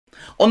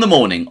On the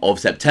morning of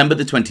September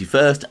the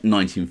 21st,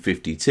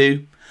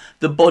 1952,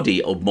 the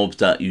body of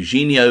mobster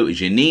Eugenio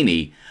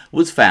Giannini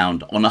was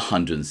found on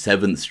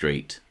 107th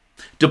Street.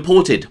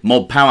 Deported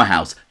mob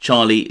powerhouse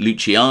Charlie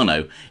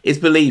Luciano is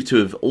believed to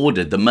have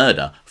ordered the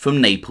murder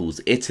from Naples,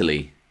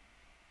 Italy.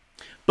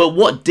 But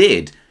what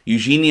did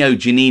Eugenio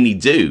Giannini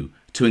do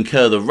to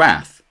incur the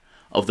wrath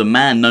of the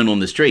man known on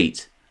the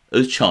street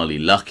as Charley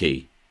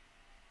Lucky?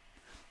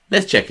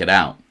 Let's check it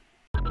out.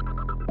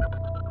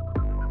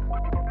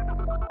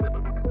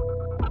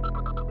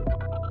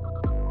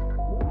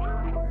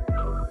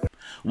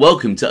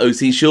 Welcome to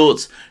OC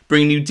Shorts,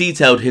 bringing you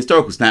detailed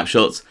historical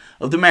snapshots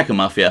of the American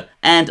Mafia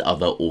and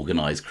other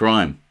organised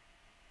crime.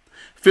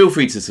 Feel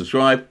free to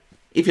subscribe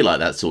if you like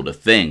that sort of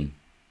thing.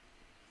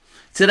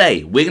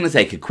 Today we're going to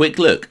take a quick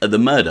look at the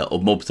murder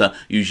of mobster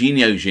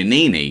Eugenio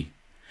Giannini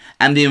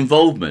and the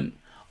involvement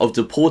of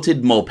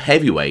deported mob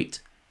heavyweight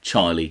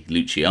Charlie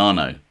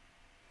Luciano.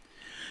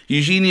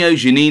 Eugenio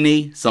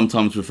Giannini,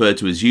 sometimes referred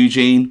to as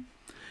Eugene,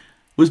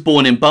 was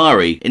born in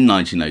Bari in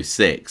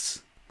 1906.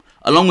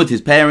 Along with his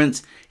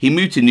parents, he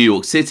moved to New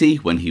York City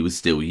when he was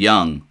still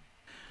young.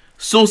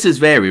 Sources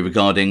vary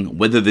regarding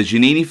whether the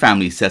Giannini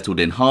family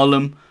settled in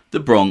Harlem, the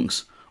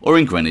Bronx, or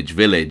in Greenwich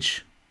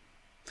Village.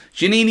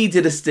 Giannini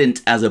did a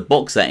stint as a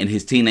boxer in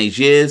his teenage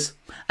years,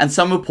 and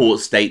some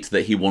reports state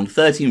that he won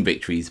 13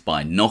 victories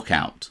by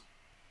knockout.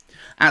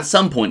 At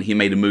some point he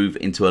made a move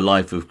into a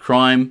life of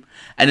crime,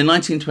 and in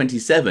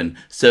 1927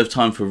 served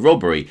time for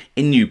robbery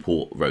in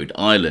Newport, Rhode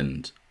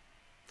Island.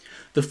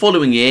 The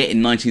following year,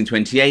 in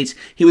 1928,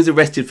 he was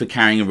arrested for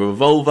carrying a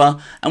revolver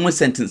and was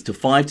sentenced to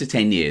 5 to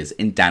 10 years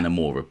in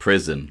Dannemora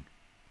prison.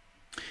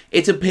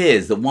 It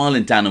appears that while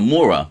in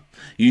Dannemora,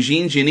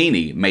 Eugene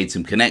Giannini made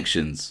some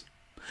connections,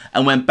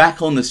 and went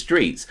back on the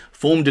streets,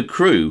 formed a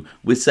crew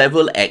with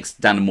several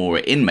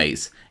ex-Dannemora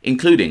inmates,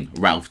 including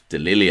Ralph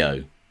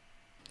DeLilio.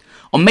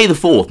 On May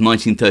 4th,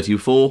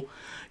 1934,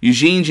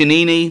 Eugene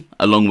Giannini,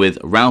 along with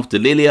Ralph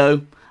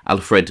DeLilio,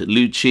 Alfred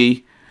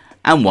Lucci,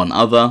 and one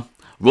other,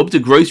 robbed a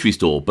grocery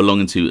store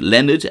belonging to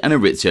Leonard and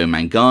Maurizio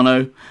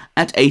Mangano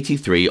at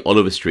 83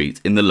 Oliver Street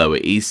in the Lower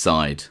East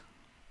Side.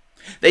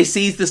 They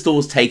seized the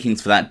store's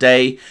takings for that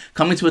day,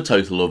 coming to a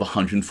total of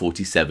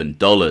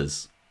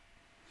 $147.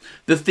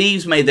 The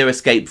thieves made their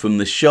escape from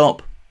the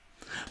shop,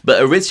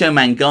 but Maurizio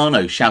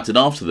Mangano shouted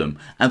after them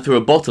and threw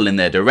a bottle in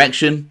their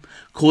direction,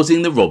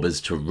 causing the robbers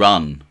to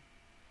run.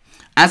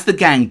 As the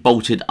gang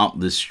bolted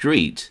up the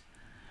street,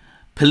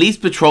 police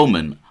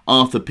patrolman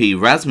Arthur P.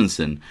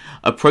 Rasmussen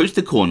approached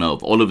the corner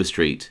of Oliver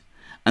Street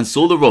and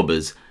saw the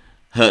robbers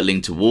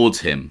hurtling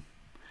towards him,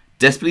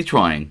 desperately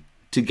trying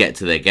to get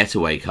to their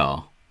getaway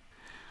car.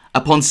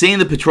 Upon seeing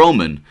the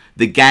patrolman,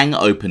 the gang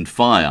opened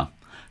fire.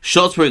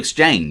 Shots were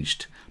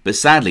exchanged, but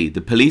sadly the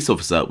police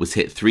officer was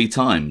hit 3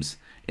 times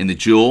in the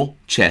jaw,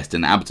 chest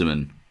and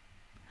abdomen.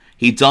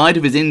 He died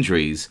of his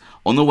injuries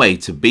on the way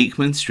to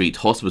Beekman Street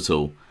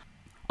Hospital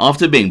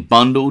after being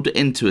bundled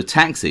into a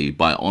taxi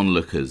by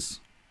onlookers.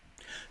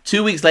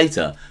 2 weeks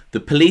later, the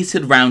police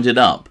had rounded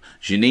up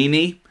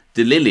Giannini,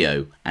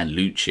 DeLilio and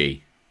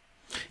Lucci.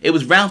 It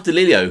was Ralph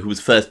DeLilio who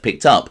was first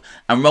picked up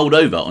and rolled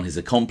over on his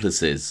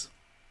accomplices.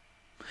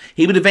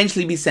 He would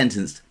eventually be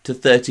sentenced to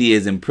 30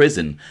 years in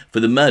prison for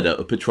the murder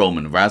of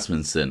patrolman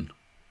Rasmussen.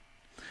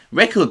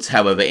 Records,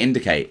 however,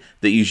 indicate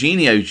that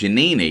Eugenio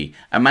Giannini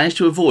managed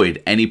to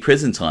avoid any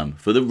prison time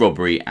for the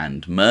robbery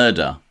and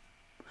murder,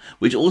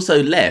 which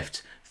also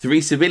left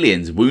 3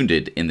 civilians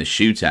wounded in the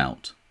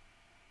shootout.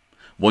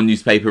 One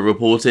newspaper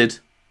reported,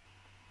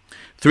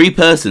 3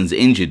 persons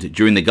injured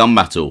during the gun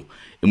battle,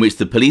 in which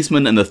the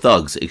policeman and the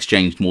thugs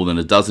exchanged more than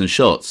a dozen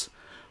shots,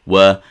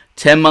 were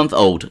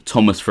 10-month-old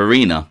Thomas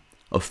Farina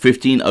of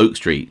 15 Oak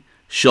Street,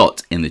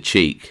 shot in the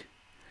cheek;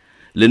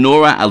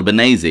 Lenora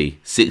Albanese,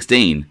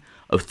 16,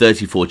 of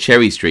 34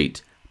 Cherry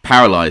Street,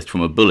 paralysed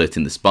from a bullet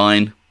in the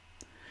spine;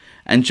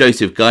 and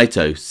Joseph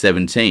Gaito,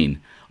 17,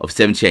 of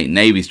 78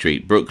 Navy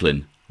Street,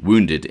 Brooklyn,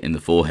 wounded in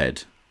the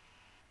forehead.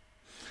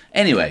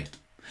 Anyway,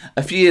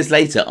 a few years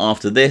later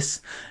after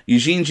this,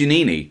 Eugene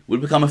Giannini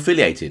would become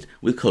affiliated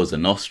with Cosa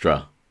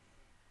Nostra.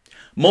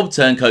 Mob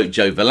turncoat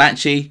Joe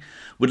Valachi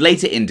would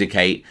later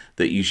indicate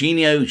that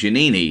Eugenio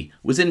Giannini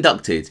was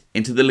inducted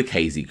into the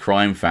Lucchese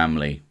Crime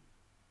Family,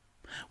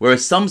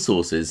 whereas some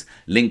sources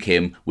link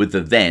him with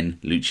the then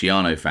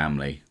Luciano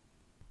family.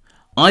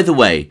 Either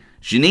way,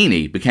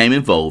 Giannini became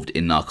involved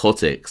in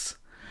narcotics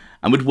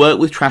and would work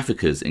with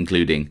traffickers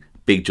including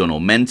Big John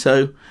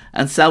Ormento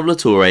and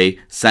Salvatore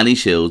Sally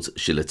Shields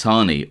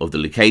Shilatani of the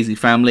Lucchese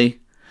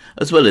family,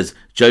 as well as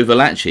Joe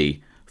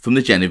Valachi from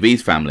the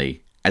Genovese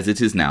family, as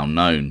it is now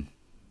known.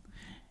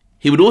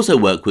 He would also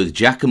work with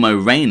Giacomo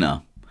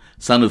Reina,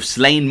 son of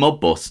slain mob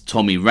boss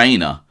Tommy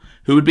Reina,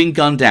 who had been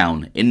gunned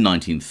down in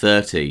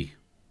 1930.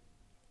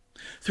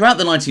 Throughout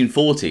the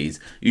 1940s,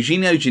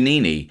 Eugenio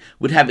Giannini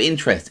would have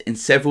interest in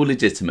several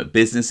legitimate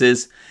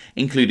businesses,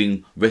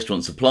 including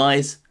restaurant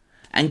supplies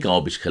and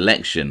garbage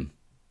collection,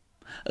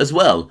 as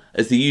well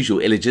as the usual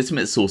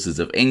illegitimate sources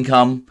of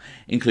income,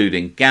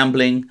 including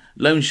gambling,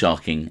 loan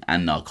sharking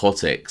and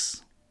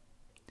narcotics.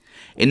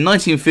 In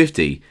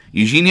 1950,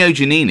 Eugenio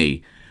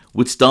Giannini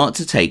would start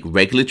to take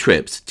regular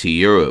trips to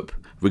Europe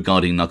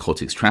regarding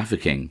narcotics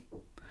trafficking.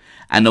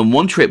 And on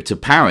one trip to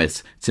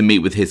Paris to meet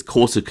with his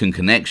Corsican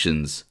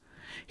connections,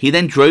 he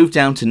then drove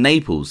down to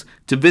Naples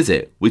to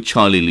visit with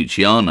Charlie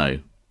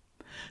Luciano,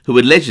 who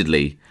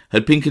allegedly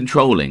had been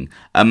controlling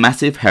a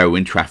massive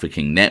heroin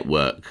trafficking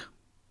network.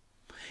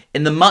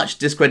 In the much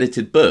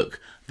discredited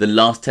book, The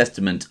Last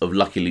Testament of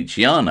Lucky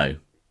Luciano,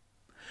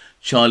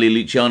 Charlie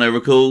Luciano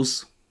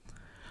recalls,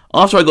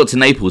 "After I got to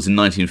Naples in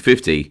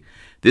 1950,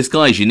 this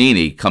guy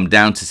Giannini come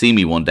down to see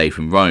me one day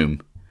from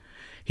Rome.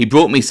 He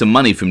brought me some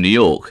money from New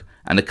York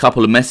and a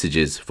couple of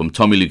messages from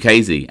Tommy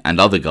Lucchese and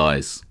other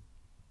guys."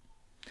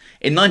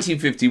 In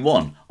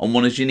 1951, on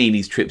one of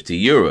Giannini's trips to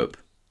Europe,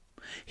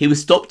 he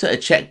was stopped at a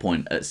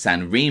checkpoint at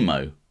San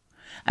Remo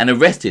and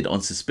arrested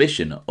on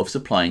suspicion of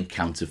supplying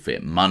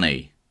counterfeit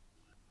money.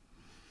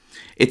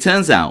 It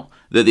turns out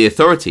that the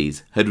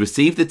authorities had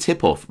received the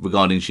tip-off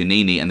regarding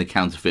Giannini and the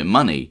counterfeit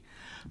money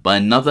by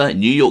another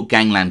New York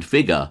gangland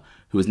figure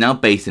who was now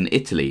based in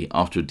Italy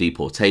after a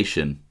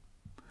deportation,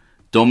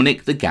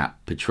 Dominick "the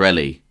Gap"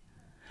 Petrilli,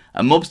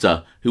 a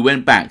mobster who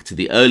went back to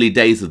the early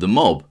days of the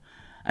mob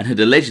and had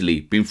allegedly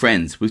been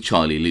friends with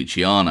Charlie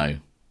Luciano.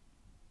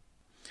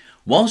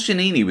 Whilst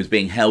Giannini was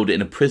being held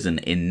in a prison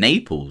in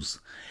Naples,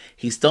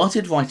 he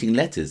started writing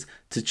letters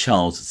to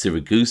Charles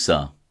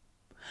Siragusa,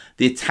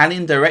 the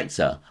Italian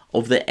director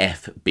of the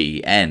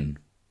FBN,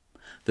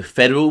 the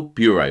Federal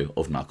Bureau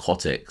of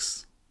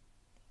Narcotics.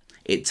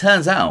 It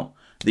turns out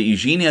that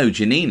Eugenio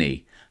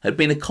Giannini had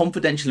been a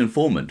confidential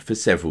informant for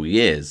several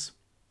years,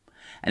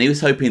 and he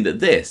was hoping that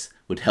this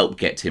would help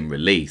get him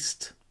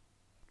released.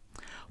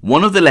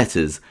 One of the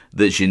letters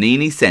that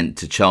Giannini sent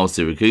to Charles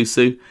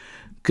Siragusa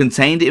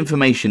contained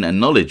information and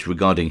knowledge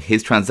regarding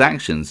his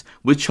transactions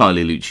with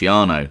Charlie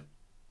Luciano,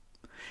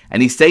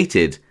 and he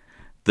stated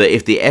that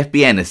if the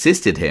FBN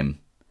assisted him,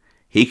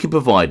 he could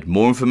provide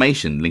more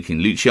information linking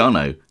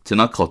Luciano to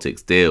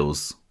narcotics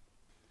deals.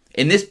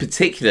 In this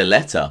particular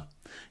letter,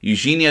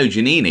 Eugenio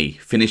Giannini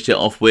finished it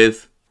off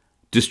with,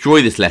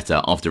 "Destroy this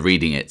letter after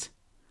reading it.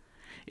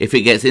 If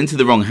it gets into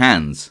the wrong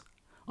hands,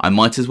 I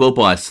might as well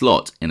buy a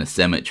slot in a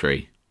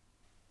cemetery."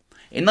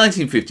 In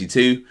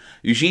 1952,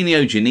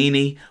 Eugenio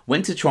Giannini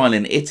went to trial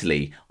in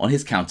Italy on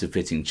his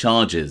counterfeiting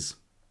charges,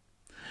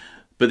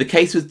 but the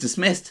case was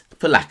dismissed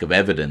for lack of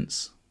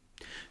evidence.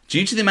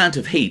 Due to the amount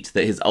of heat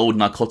that his old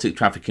narcotic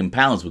trafficking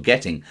pals were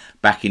getting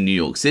back in New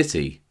York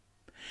City,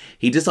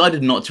 he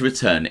decided not to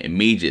return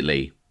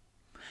immediately,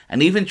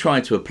 and even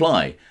tried to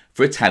apply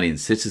for Italian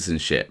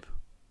citizenship.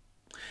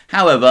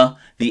 However,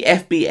 the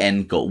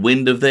FBN got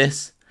wind of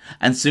this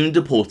and soon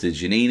deported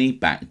Giannini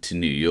back to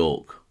New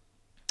York.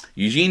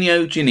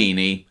 Eugenio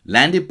Giannini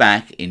landed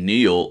back in New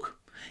York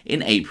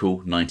in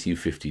April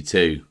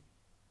 1952.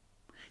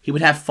 He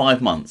would have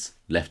 5 months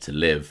left to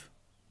live.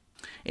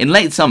 In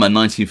late summer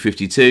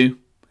 1952,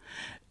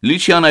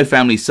 Luciano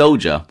family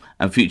soldier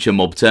and future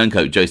mob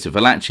turncoat Joe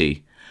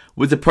Valachi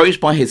was approached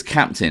by his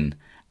captain,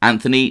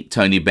 Anthony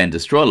Tony Bender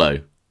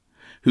Strollo,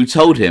 who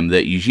told him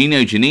that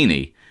Eugenio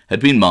Giannini had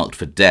been marked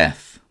for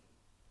death.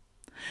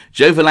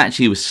 Joe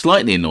Valachi was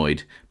slightly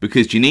annoyed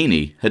because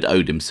Giannini had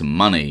owed him some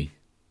money.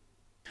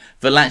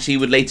 Valachi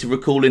would later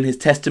recall in his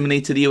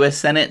testimony to the US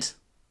Senate,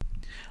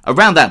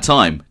 "Around that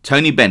time,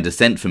 Tony Bender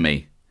sent for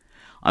me.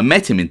 I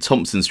met him in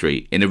Thompson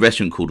Street in a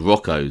restaurant called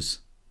Rocco's.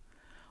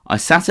 I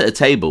sat at a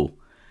table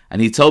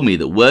and he told me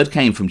that word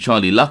came from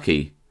Charley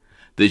Lucky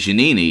that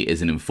Giannini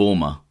is an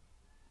informer.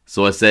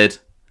 So I said,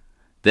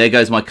 there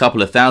goes my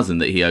couple of thousand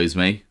that he owes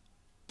me."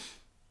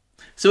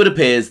 So it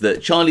appears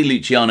that Charlie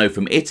Luciano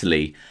from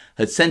Italy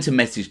had sent a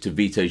message to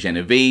Vito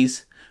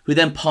Genovese, who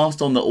then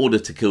passed on the order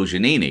to kill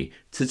Giannini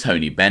to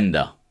Tony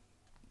Bender.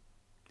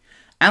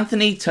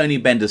 Anthony Tony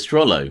Bender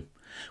Strollo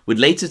would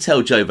later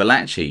tell Joe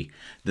Valachi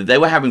that they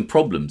were having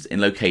problems in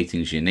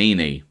locating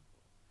Giannini,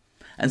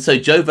 and so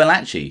Joe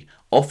Valachi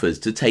offers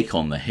to take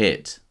on the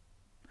hit,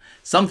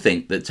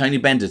 something that Tony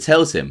Bender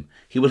tells him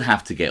he will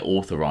have to get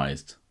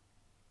authorised.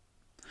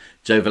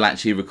 Joe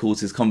Valachi recalls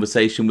his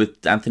conversation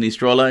with Anthony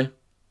Strollo.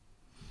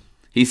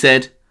 He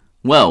said,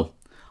 "Well,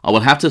 I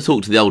will have to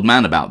talk to the old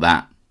man about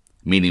that,"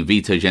 meaning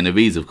Vito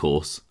Genovese, of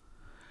course.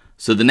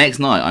 So the next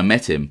night I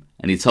met him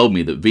and he told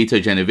me that Vito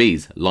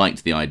Genovese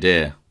liked the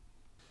idea.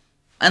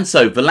 And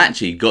so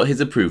Valachi got his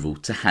approval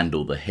to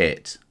handle the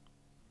hit.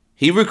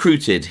 He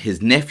recruited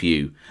his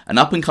nephew, an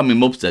up-and-coming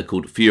mobster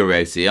called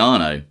Fiore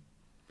Siano,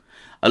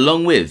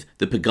 along with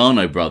the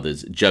Pagano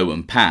brothers Joe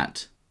and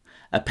Pat,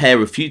 a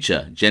pair of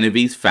future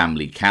Genovese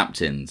family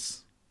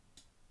captains.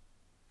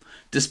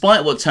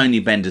 Despite what Tony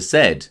Bender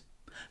said,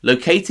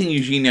 locating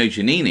Eugenio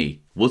Giannini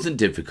wasn't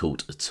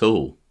difficult at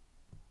all.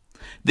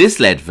 This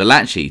led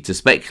Valachi to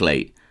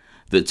speculate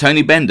that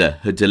Tony Bender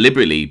had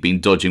deliberately been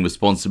dodging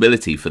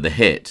responsibility for the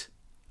hit,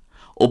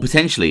 or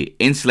potentially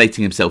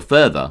insulating himself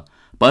further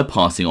by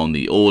passing on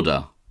the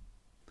order.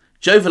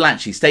 Joe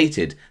Valachi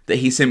stated that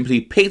he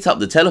simply picked up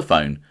the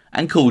telephone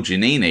and called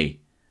Giannini,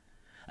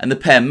 and the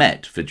pair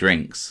met for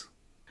drinks.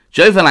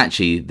 Joe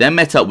Valachi then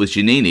met up with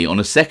Giannini on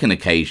a second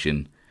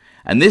occasion,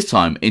 and this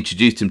time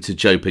introduced him to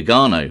Joe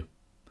Pagano,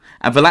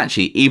 and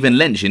Valachi even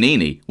lent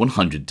Giannini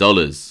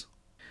 $100.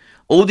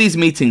 All these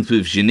meetings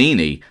with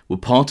Giannini were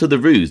part of the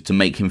ruse to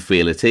make him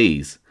feel at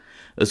ease,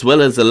 as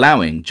well as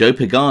allowing Joe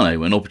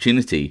Pagano an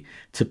opportunity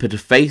to put a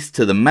face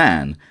to the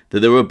man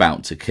that they were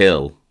about to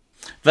kill.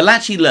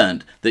 Valachi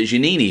learned that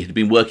Giannini had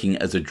been working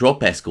as a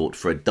drop escort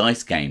for a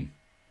dice game,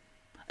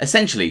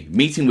 essentially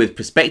meeting with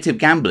prospective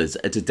gamblers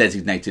at a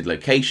designated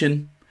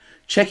location,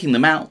 checking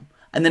them out,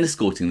 and then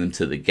escorting them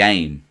to the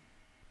game.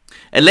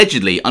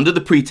 Allegedly, under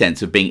the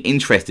pretense of being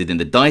interested in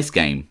the dice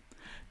game,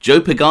 Joe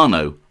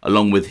Pagano,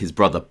 along with his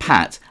brother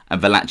Pat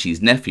and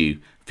Valachi's nephew,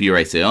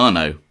 Fiore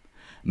Siano,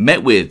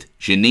 met with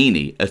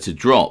Giannini at a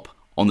drop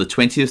on the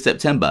 20th of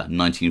September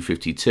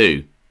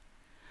 1952.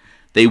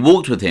 They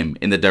walked with him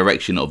in the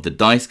direction of the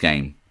dice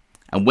game,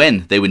 and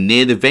when they were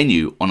near the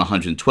venue on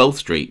 112th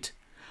Street,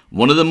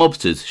 one of the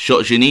mobsters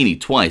shot Giannini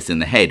twice in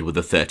the head with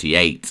a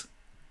 .38.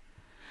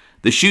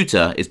 The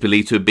shooter is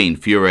believed to have been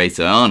Fiore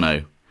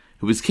Siano,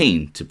 who was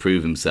keen to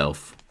prove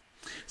himself.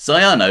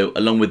 Siano,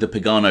 along with the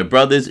Pagano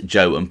brothers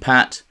Joe and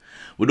Pat,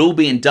 would all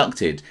be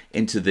inducted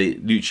into the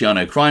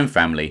Luciano crime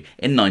family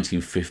in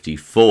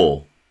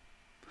 1954.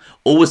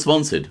 All were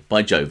sponsored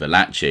by Joe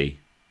Valachi.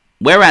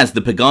 Whereas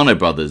the Pagano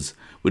brothers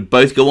would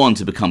both go on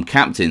to become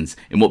captains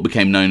in what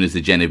became known as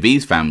the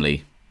Genovese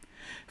family,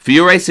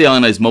 Fiore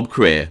Siano's mob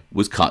career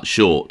was cut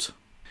short.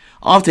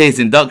 After his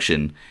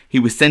induction, he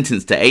was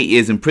sentenced to 8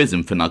 years in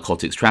prison for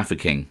narcotics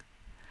trafficking.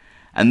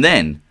 And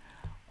then,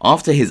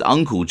 after his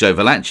uncle Joe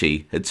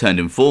Valachi had turned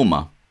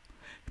informer,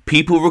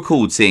 people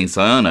recalled seeing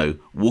Siano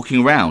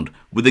walking around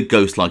with a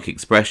ghost-like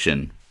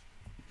expression.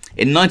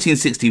 In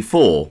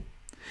 1964,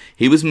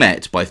 he was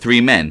met by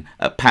 3 men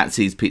at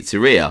Patsy's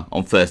Pizzeria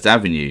on 1st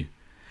Avenue,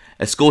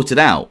 escorted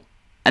out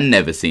and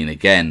never seen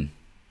again.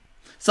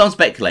 Some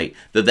speculate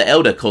that the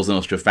elder Cosa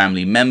Nostra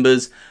family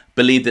members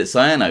believed that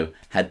Siano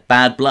had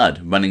bad blood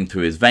running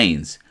through his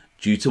veins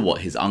due to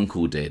what his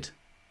uncle did.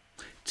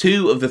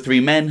 2 of the 3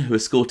 men who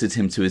escorted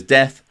him to his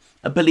death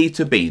are believed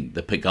to have been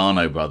the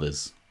Pagano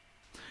brothers.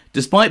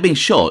 Despite being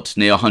shot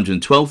near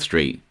 112th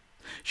Street,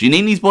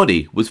 Giannini's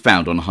body was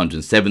found on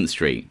 107th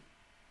Street.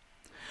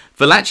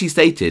 Valachi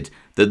stated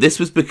that this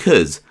was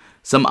because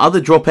some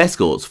other drop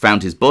escorts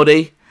found his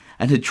body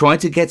and had tried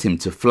to get him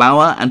to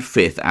Flower and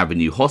 5th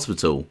Avenue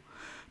Hospital,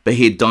 but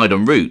he had died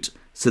en route,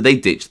 so they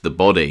ditched the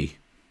body.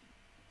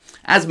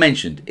 As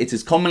mentioned, it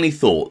is commonly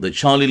thought that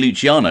Charlie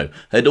Luciano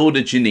had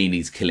ordered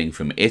Giannini's killing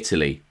from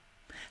Italy.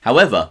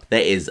 However,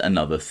 there is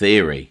another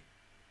theory.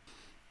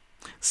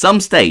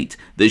 Some state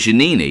that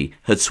Giannini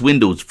had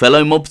swindled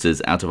fellow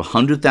mobsters out of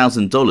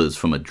 $100,000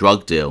 from a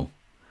drug deal,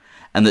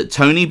 and that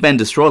Tony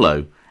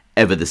Strollo,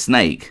 ever the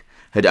Snake,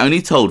 had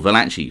only told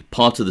Valachi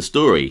part of the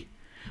story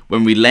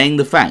when relaying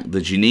the fact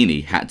that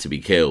Giannini had to be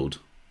killed.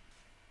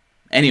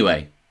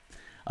 Anyway,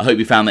 I hope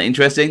you found that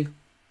interesting.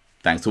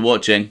 Thanks for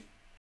watching.